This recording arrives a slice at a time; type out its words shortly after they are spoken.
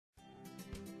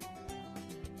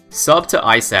Sub to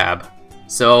ISAB.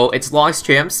 So it's Logs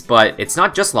Chimps, but it's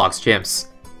not just Logs Chimps.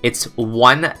 It's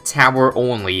one tower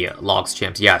only Logs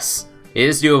Chimps, yes. It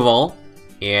is doable,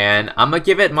 and I'm gonna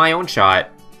give it my own shot.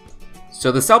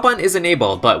 So the sell button is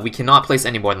enabled, but we cannot place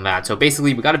any more than that. So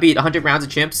basically, we gotta beat 100 rounds of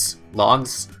Chimps,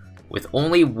 Logs, with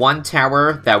only one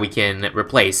tower that we can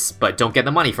replace, but don't get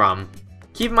the money from.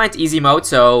 Keep in mind it's easy mode,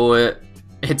 so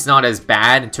it's not as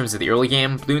bad in terms of the early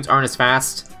game. Balloons aren't as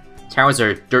fast, towers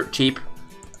are dirt cheap,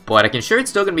 but I can assure it's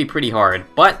still gonna be pretty hard.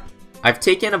 But I've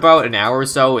taken about an hour or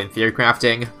so in theory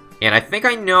crafting, and I think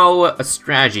I know a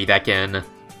strategy that can,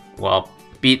 well,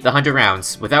 beat the 100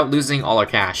 rounds without losing all our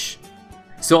cash.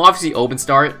 So obviously open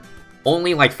start,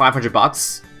 only like 500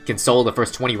 bucks, can solo the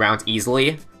first 20 rounds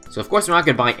easily. So of course we're not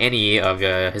gonna buy any of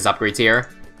his upgrades here.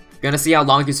 Gonna see how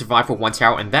long we can survive for one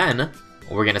tower, and then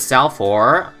we're gonna sell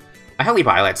for a heli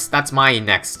pilot. That's my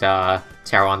next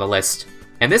tower on the list.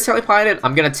 And this heli pilot,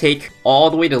 I'm gonna take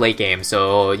all the way to late game,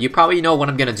 so you probably know what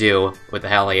I'm gonna do with the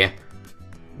heli.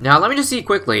 Now let me just see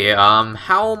quickly,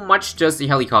 how much does the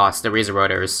heli cost, the Razor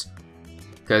Rotors?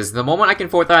 Because the moment I can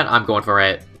afford that, I'm going for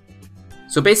it.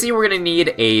 So basically we're gonna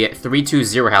need a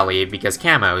 320 heli, because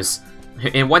camos.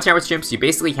 In one tower's chimps, you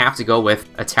basically have to go with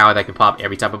a tower that can pop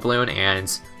every type of balloon,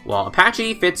 and, well,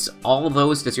 Apache fits all of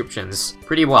those descriptions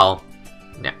pretty well.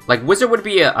 Now, like, Wizard would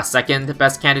be a second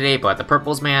best candidate, but the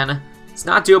purples, man, it's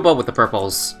not doable with the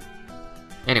purples.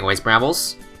 Anyways,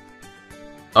 Brambles.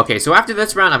 Okay, so after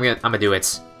this round, I'm gonna do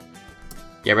it.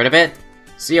 Get rid of it.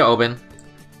 See ya, Oben.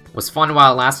 Was fun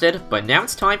while it lasted, but now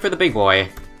it's time for the big boy,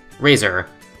 Razor.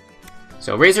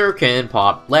 So Razor can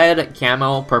pop lead,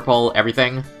 camo, purple,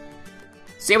 everything.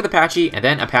 Same with Apache, and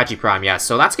then Apache Prime, yes.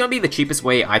 So that's gonna be the cheapest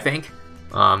way, I think,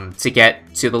 to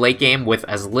get to the late game with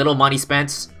as little money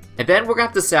spent. And then we're gonna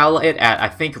have to sell it at, I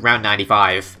think, round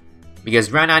 95.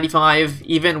 Because round 95,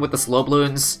 even with the slow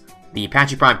balloons, the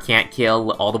Apache Prime can't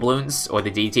kill all the balloons, or the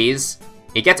DTs.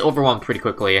 It gets overwhelmed pretty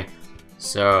quickly.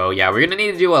 So yeah, we're gonna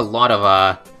need to do a lot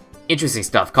of interesting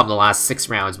stuff come the last 6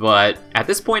 rounds, but at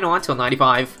this point on, till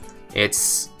 95,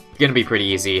 it's gonna be pretty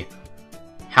easy.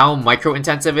 How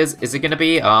micro-intensive is it gonna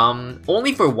be?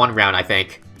 Only for 1 round, I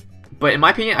think. But in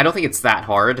my opinion, I don't think it's that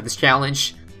hard, this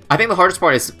challenge. I think the hardest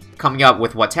part is coming up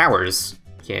with what towers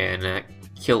can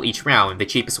kill each round the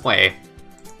cheapest way.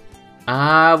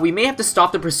 We may have to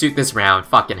stop the pursuit this round,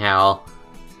 fucking hell.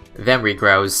 Then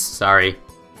regrows, sorry.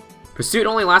 Pursuit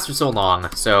only lasts for so long,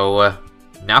 so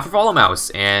now for follow mouse,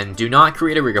 and do not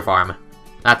create a rigger farm.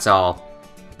 That's all.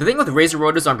 The thing with Razor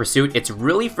Rotors on Pursuit, it's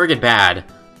really friggin' bad,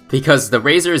 because the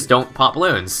Razors don't pop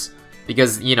balloons.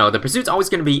 Because, you know, the Pursuit's always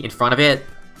gonna be in front of it,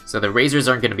 so the Razors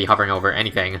aren't gonna be hovering over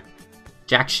anything.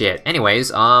 Jack shit.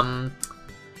 Anyways,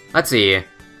 let's see.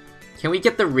 Can we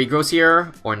get the regrows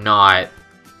here, or not?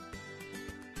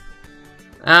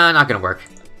 Not gonna work.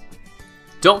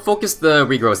 Don't focus the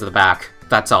regrows at the back,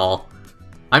 that's all.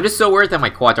 I'm just so worried that my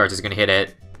quad dart is gonna hit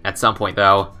it at some point,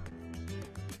 though.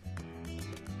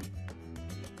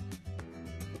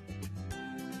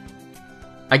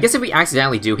 I guess if we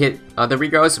accidentally do hit the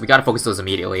regrows, we gotta focus those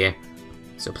immediately.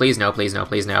 So please no, please no,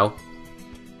 please no.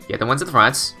 Get the ones at the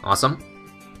front, awesome.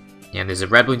 And there's a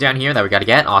red balloon down here that we gotta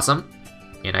get, awesome.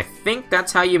 And I think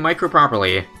that's how you micro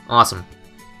properly, awesome.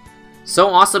 So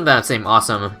awesome that I'm saying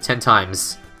awesome 10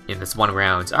 times in this one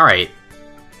round, alright.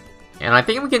 And I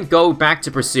think we can go back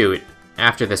to Pursuit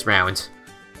after this round.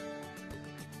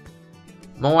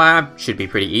 Moab should be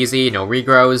pretty easy, no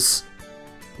regrows.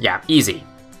 Yeah, easy.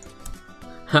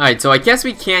 Alright, so I guess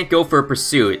we can't go for a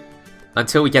Pursuit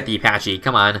until we get the Apache,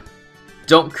 come on.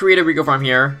 Don't create a regro farm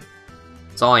here.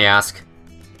 That's all I ask.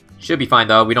 Should be fine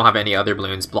though, we don't have any other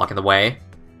balloons blocking the way.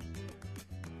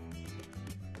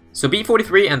 So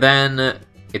B43, and then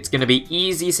it's gonna be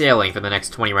easy sailing for the next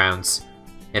 20 rounds.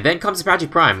 And then comes Apache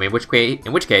Prime, in which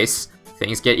case,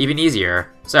 things get even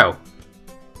easier. So,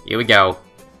 here we go.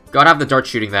 Gotta have the dart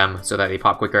shooting them so that they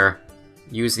pop quicker.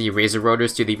 Use the Razor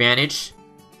Rotors to the advantage.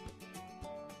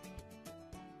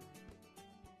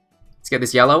 Let's get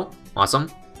this yellow. Awesome.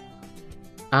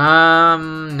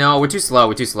 No, we're too slow,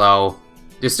 we're too slow.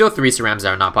 There's still 3 cerams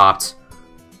that are not popped.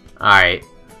 Alright.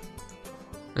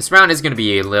 This round is gonna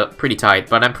be pretty tight,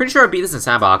 but I'm pretty sure I beat this in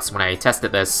Sandbox when I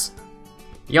tested this.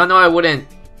 Y'all know I wouldn't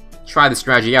try the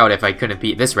strategy out if I couldn't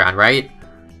beat this round, right?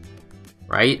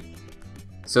 Right?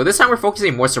 So this time we're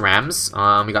focusing more cerams.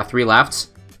 We got 3 left.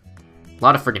 A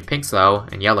lot of freaking pinks though,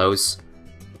 and yellows.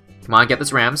 Come on, get the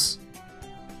cerams.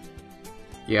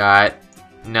 Got...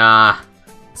 Nah.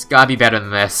 It's gotta be better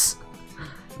than this.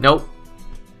 Nope.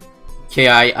 Okay,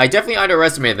 I definitely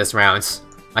underestimated this round.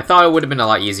 I thought it would have been a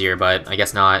lot easier, but I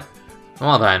guess not.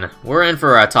 Well then, we're in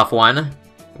for a tough one.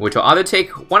 which will either take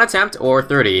 1 attempt or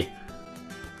 30.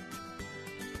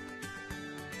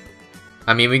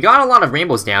 I mean, we got a lot of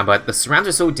rainbows down, but the surrounds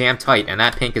are so damn tight, and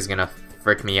that pink is gonna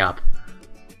frick me up.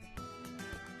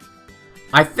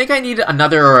 I think I need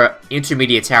another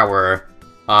intermediate tower,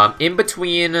 in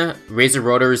between Razor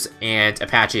Rotors and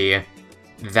Apache,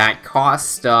 that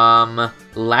cost,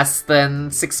 less than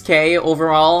 6k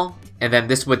overall, and then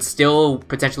this would still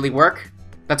potentially work.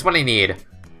 That's what I need.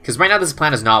 Because right now this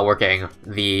plan is not working,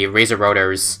 the Razor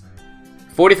Rotors.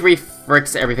 43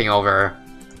 fricks everything over.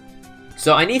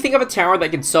 So I need to think of a tower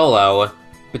that can solo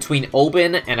between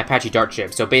Open and Apache Dart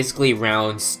Ship. So basically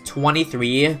rounds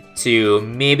 23 to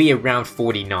maybe around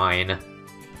 49.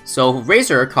 So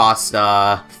Razor costs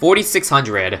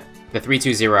 4,600, the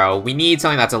 320. We need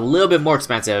something that's a little bit more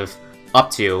expensive, up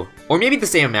to. Or maybe the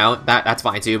same amount, that's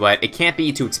fine too, but it can't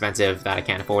be too expensive that I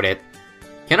can't afford it.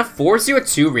 Can a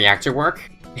 402 reactor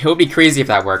work? It would be crazy if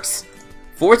that works.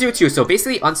 402, so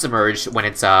basically unsubmerged when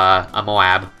it's a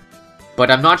Moab. But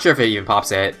I'm not sure if it even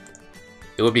pops it.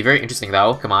 It would be very interesting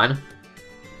though, come on.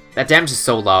 That damage is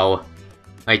so low.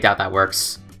 I doubt that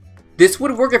works. This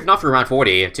would work if not for around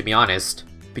 40, to be honest.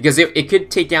 Because it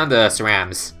could take down the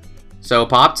Cerams. So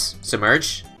popped,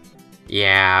 submerge.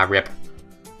 Yeah, rip.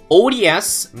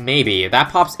 ODS, maybe.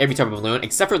 That pops every type of balloon,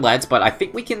 except for leads, but I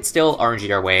think we can still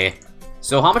RNG our way.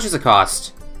 So how much does it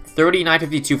cost?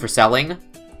 39.52 for selling.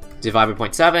 Divided by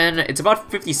 0.7, it's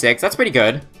about 56, that's pretty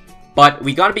good. But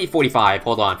we gotta beat 45,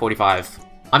 hold on, 45.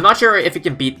 I'm not sure if it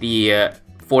can beat the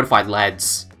fortified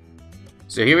leads.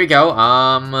 So here we go,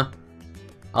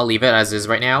 I'll leave it as is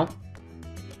right now.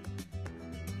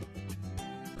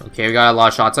 Okay, we got a lot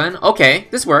of shots in. Okay,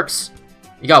 this works.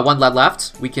 You got 1 lead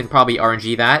left, we can probably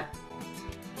RNG that.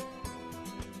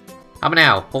 How about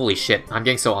now? Holy shit, I'm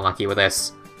getting so unlucky with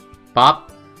this. Pop.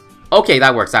 Okay,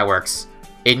 that works, that works.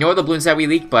 Ignore the balloons that we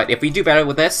leaked, but if we do better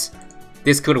with this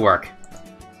could work.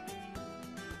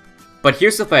 But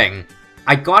here's the thing.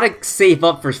 I gotta save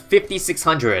up for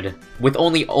 5,600 with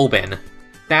only Oben.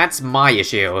 That's my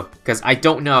issue, because I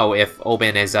don't know if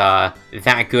Oben is that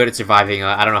good at surviving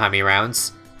I don't know how many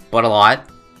rounds, but a lot.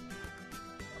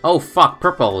 Oh fuck,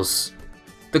 purples.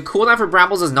 The cooldown for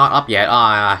brambles is not up yet.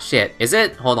 Ah, shit. Is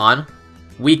it? Hold on.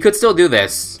 We could still do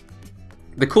this.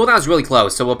 The cooldown is really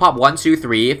close, so we'll pop 1, 2,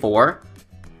 3, 4.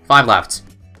 5 left.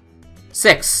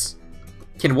 6.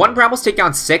 Can 1 brambles take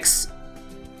down 6?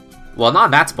 Well, not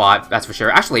in that spot, that's for sure.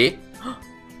 Actually,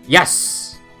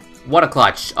 yes! What a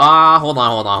clutch. Hold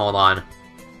on.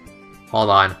 Hold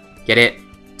on. Get it.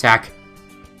 Attack.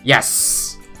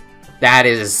 Yes! That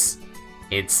is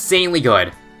insanely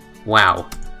good. Wow.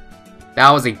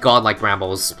 That was a godlike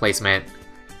brambles placement.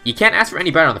 You can't ask for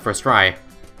any better on the first try.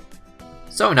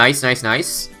 So nice, nice,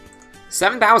 nice.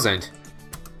 7,000.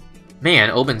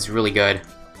 Man, Oben's really good.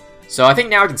 So I think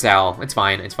now I can sell. It's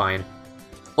fine, it's fine.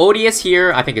 ODS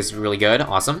here, I think is really good.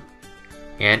 Awesome.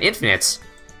 And Infinite.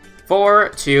 4,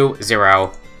 2,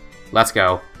 0. Let's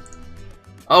go.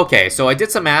 Okay, so I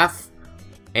did some math.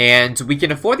 And we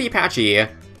can afford the Apache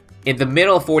in the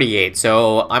middle of 48.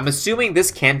 So I'm assuming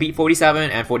this can beat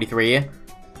 47 and 43.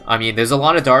 I mean, there's a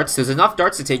lot of darts. There's enough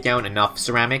darts to take down enough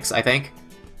ceramics, I think.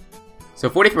 So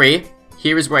 43.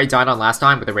 Here is where I died on last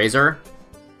time with the Razor.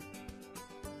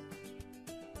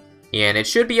 And it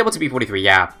should be able to be 43,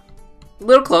 yeah. A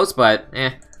little close, but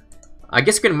eh. I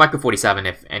guess we're gonna micro 47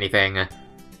 if anything.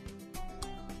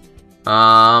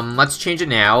 Let's change it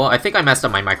now. I think I messed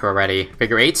up my micro already.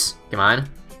 Figure 8, come on.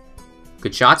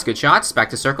 Good shots, good shots. Back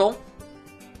to circle.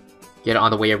 Get it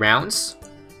on the way around.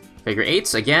 Figure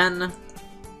 8 again.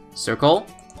 Circle.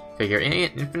 Figure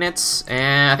 8, infinite.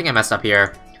 And I think I messed up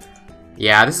here.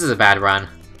 Yeah, this is a bad run.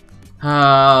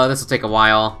 This will take a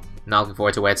while. Not looking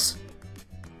forward to it.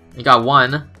 We got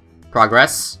 1.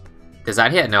 Progress. Does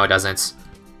that hit? No, it doesn't.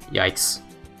 Yikes.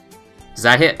 Does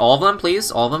that hit all of them,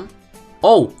 please? All of them?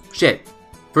 Oh, shit.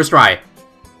 First try.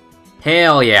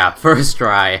 Hell yeah, first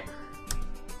try.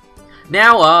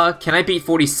 Now, can I beat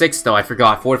 46 though? I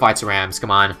forgot. Fortified cerams,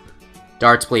 come on.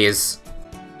 Darts, please.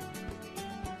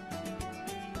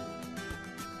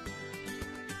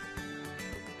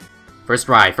 First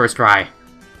try, first try.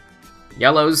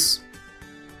 Yellows.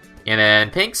 And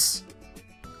then pinks.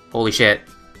 Holy shit.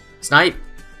 Snipe.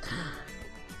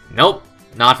 Nope,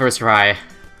 not first try.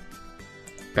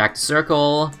 Back to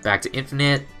circle, back to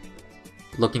infinite.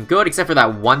 Looking good, except for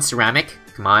that 1 ceramic.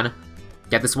 Come on.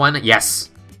 Get this one. Yes.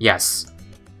 Yes.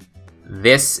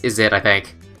 This is it, I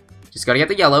think. Just gotta get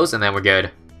the yellows, and then we're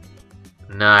good.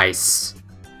 Nice.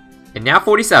 And now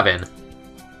 47.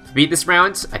 To beat this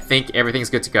round, I think everything's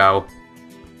good to go.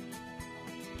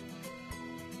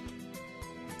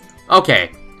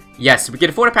 Okay. Yes, we can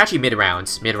afford Apache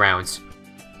mid-round. Mid-round.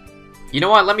 You know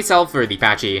what? Let me sell for the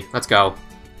Apache. Let's go.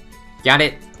 Got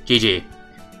it. GG.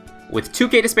 With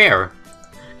 2k to spare.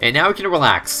 And now we can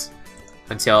relax.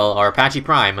 Until our Apache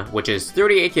Prime, which is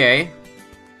 38k.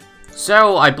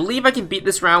 So, I believe I can beat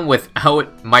this round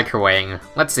without microwaving.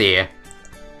 Let's see.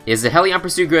 Is the Heli on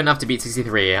Pursuit good enough to beat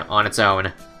 63 on its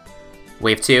own?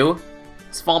 Wave 2.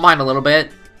 It's falling behind a little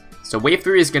bit. So Wave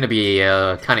 3 is going to be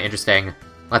kind of interesting.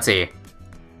 Let's see.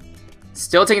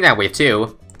 Still taking that Wave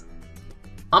 2.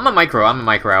 I'm a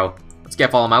micro. Let's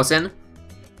get Follow Mouse in.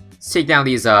 Let's take down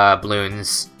these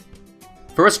balloons.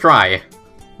 First try.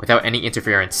 Without any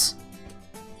interference.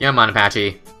 Come on,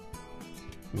 Apache.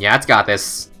 Yeah, it's got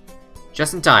this.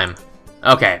 Just in time.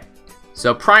 Okay.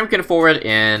 So Prime can forward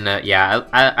in, yeah,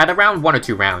 at around 1 or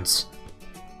 2 rounds.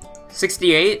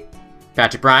 68.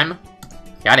 Apache Prime.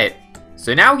 Got it.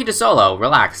 So now we can just solo.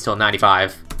 Relax till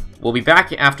 95. We'll be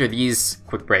back after these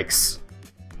quick breaks.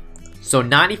 So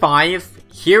 95.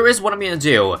 Here is what I'm gonna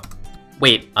do.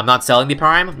 Wait, I'm not selling the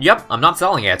Prime? Yep, I'm not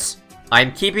selling it.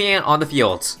 I'm keeping it on the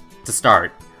field to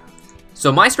start.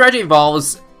 So my strategy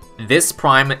involves this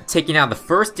Prime taking out the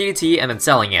first DDT and then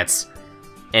selling it.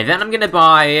 And then I'm gonna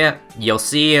buy, you'll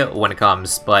see when it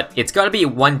comes, but it's gotta be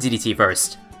 1 DDT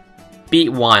first. Beat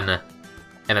 1, and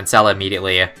then sell it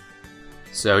immediately.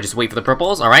 So just wait for the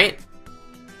purples, alright?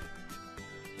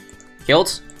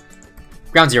 Killed.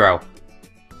 Ground 0.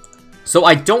 So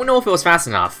I don't know if it was fast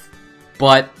enough,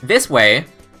 but this way,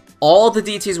 all the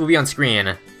DDTs will be on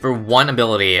screen for 1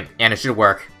 ability, and it should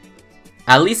work.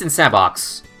 At least in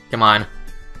Sandbox. Come on.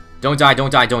 Don't die,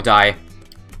 don't die, don't die.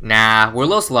 Nah, we're a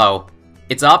little slow.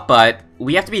 It's up, but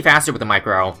we have to be faster with the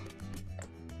micro.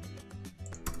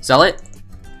 Sell it?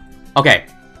 Okay,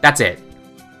 that's it.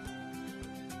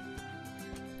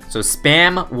 So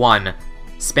spam 1.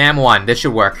 Spam 1, this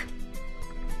should work.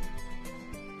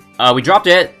 We dropped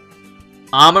it.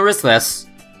 I'ma risk this.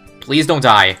 Please don't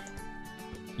die.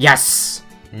 Yes!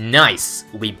 Nice!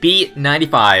 We beat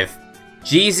 95.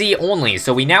 GZ only,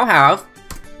 so we now have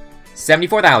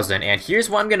 74,000, and here's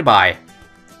what I'm gonna buy.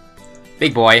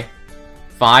 Big boy.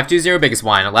 520 biggest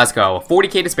one, let's go.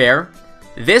 40k to spare.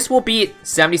 This will beat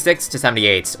 76 to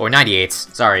 78, or 98,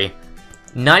 sorry.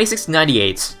 96 to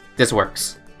 98, this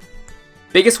works.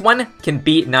 Biggest one can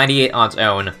beat 98 on its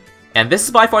own, and this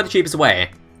is by far the cheapest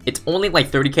way. It's only like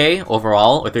 30k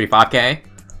overall, or 35k.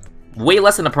 Way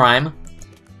less than the Prime.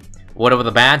 Whatever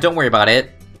the bad, don't worry about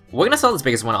it. We're gonna sell this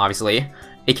biggest one, obviously.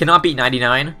 It cannot beat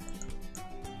 99.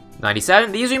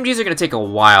 97, these UMGs are gonna take a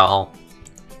while.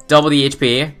 Double the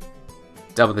HP.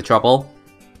 Double the trouble.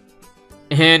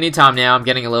 Anytime now, I'm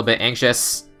getting a little bit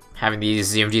anxious. Having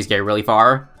these UMGs get really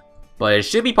far. But it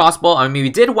should be possible. I mean, we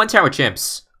did 1 Tower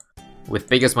Chimps. With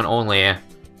biggest one only.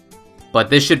 But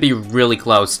this should be really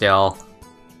close still.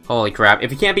 Holy crap.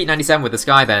 If you can't beat 97 with this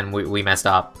guy, then we messed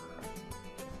up.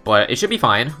 But it should be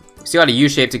fine. We still got a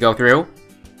U-shape to go through.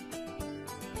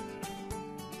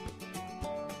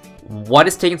 What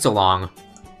is taking so long?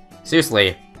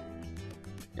 Seriously.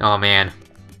 Oh man.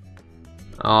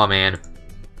 Oh man.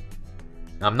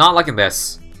 I'm not liking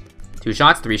this. 2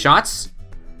 shots, 3 shots?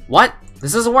 What?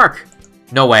 This doesn't work.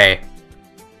 No way.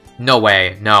 No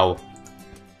way, no.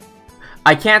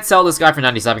 I can't sell this guy for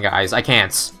 97, guys. I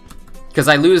can't. Because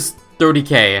I lose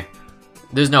 30k.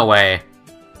 There's no way.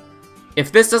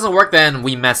 If this doesn't work, then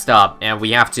we messed up, and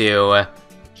we have to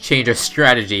change our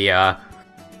strategy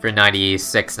for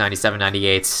 96, 97,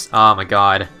 98. Oh my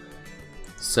god.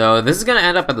 So this is gonna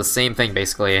end up at the same thing,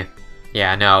 basically.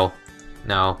 Yeah, no.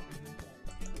 No.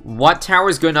 What tower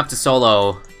is good enough to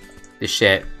solo this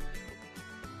shit?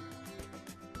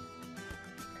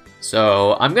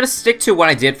 So, I'm gonna stick to what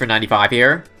I did for 95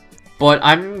 here. But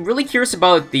I'm really curious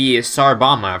about the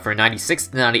Sarabama for 96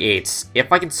 to 98.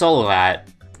 If I can solo that.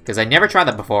 Because I never tried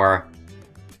that before.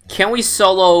 Can we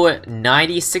solo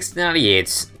 96 to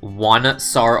 98? 1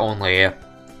 SAR only.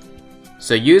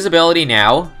 So use ability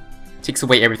now. Takes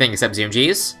away everything except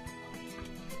ZMGs.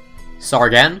 SAR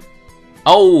again.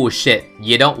 Oh shit,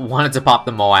 you don't want it to pop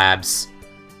the Moabs.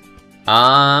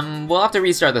 We'll have to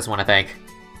restart this one, I think.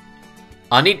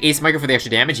 I'll need Ace Micro for the extra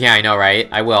damage? Yeah, I know, right?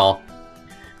 I will.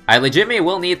 I legitimately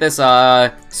will need this,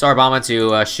 Sarabama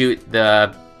to, shoot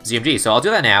the ZMG, so I'll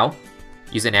do that now.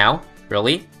 Use it now.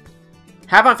 Really?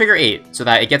 Have on figure 8, so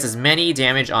that it gets as many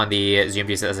damage on the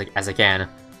ZMGs as I can.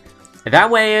 That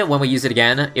way, when we use it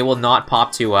again, it will not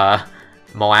pop to,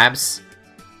 Moabs.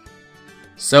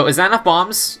 So, is that enough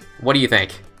bombs? What do you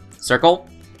think? Circle?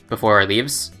 Before it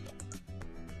leaves?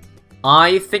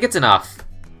 I think it's enough.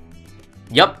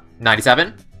 Yup,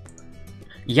 97.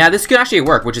 Yeah, this could actually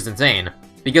work, which is insane.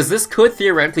 Because this could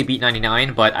theoretically beat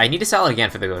 99, but I need to sell it again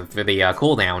for the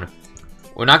cooldown.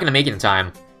 We're not gonna make it in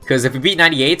time. Because if we beat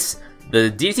 98,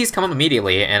 the DDTs come up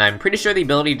immediately, and I'm pretty sure the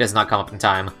ability does not come up in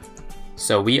time.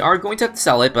 So we are going to have to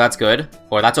sell it, but that's good.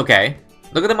 Or that's okay.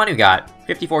 Look at the money we got.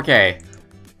 54k.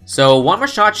 So one more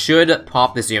shot should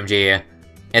pop this UMG.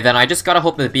 And then I just gotta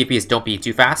hope that the BPs don't be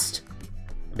too fast.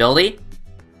 Ability?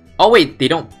 Oh wait, they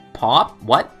don't pop?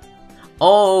 What?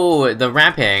 Oh, the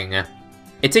ramping.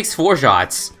 It takes 4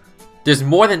 shots. There's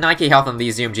more than 9k health on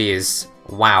these UMGs.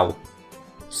 Wow.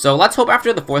 So let's hope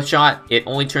after the 4th shot, it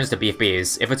only turns to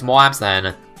BFBs. If it's Moabs,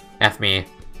 then F me.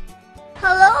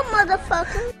 Hello,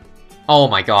 motherfucker. Oh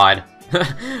my god.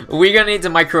 We're gonna need to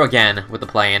micro again with the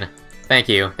plane. Thank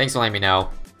you. Thanks for letting me know.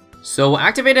 So we'll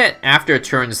activate it after it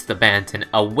turns the bent and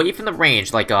away from the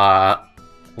range, like,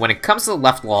 when it comes to the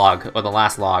left log, or the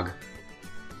last log.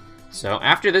 So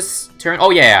after this turn...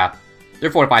 Oh yeah! They're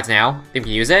fortified now. Think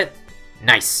we can use it?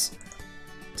 Nice.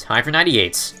 Time for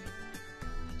 98.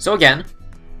 So again,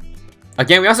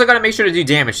 we also gotta make sure to do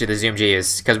damage to the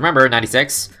ZMGs, because remember,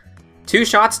 96, 2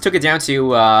 shots took it down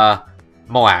to,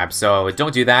 Moab, so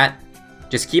don't do that.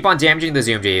 Just keep on damaging the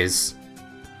ZMGs.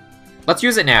 Let's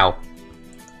use it now.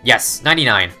 Yes,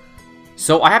 99.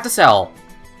 So I have to sell.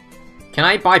 Can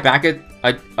I buy back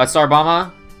a Star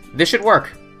Bomber? This should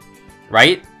work.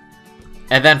 Right?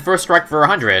 And then first strike for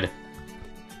 100.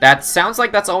 That sounds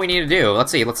like that's all we need to do.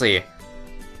 Let's see, let's see.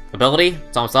 Ability,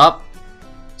 it's almost up.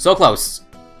 So close.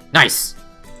 Nice.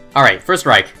 Alright, first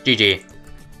strike. GG.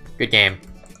 Good game.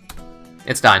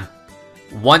 It's done.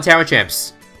 1 Tower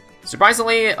Chimps.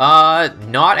 Surprisingly,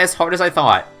 not as hard as I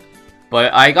thought.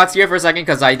 But I got scared for a second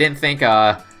because I didn't think,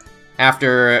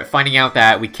 after finding out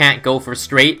that we can't go for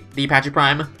straight the Apache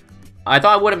Prime, I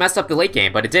thought I would have messed up the late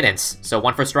game, but it didn't. So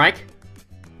 1 first strike.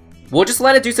 We'll just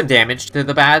let it do some damage to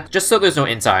the bat, just so there's no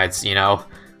insides, you know?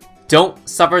 Don't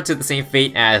suffer to the same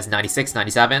fate as 96,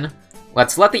 97.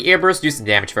 Let's let the airburst do some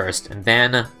damage first, and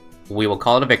then we will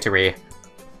call it a victory.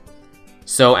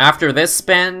 So after this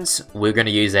spend, we're gonna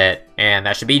use it, and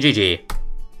that should be GG.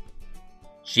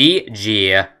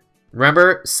 GG.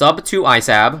 Remember, sub to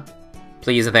ISAB,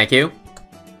 please and thank you.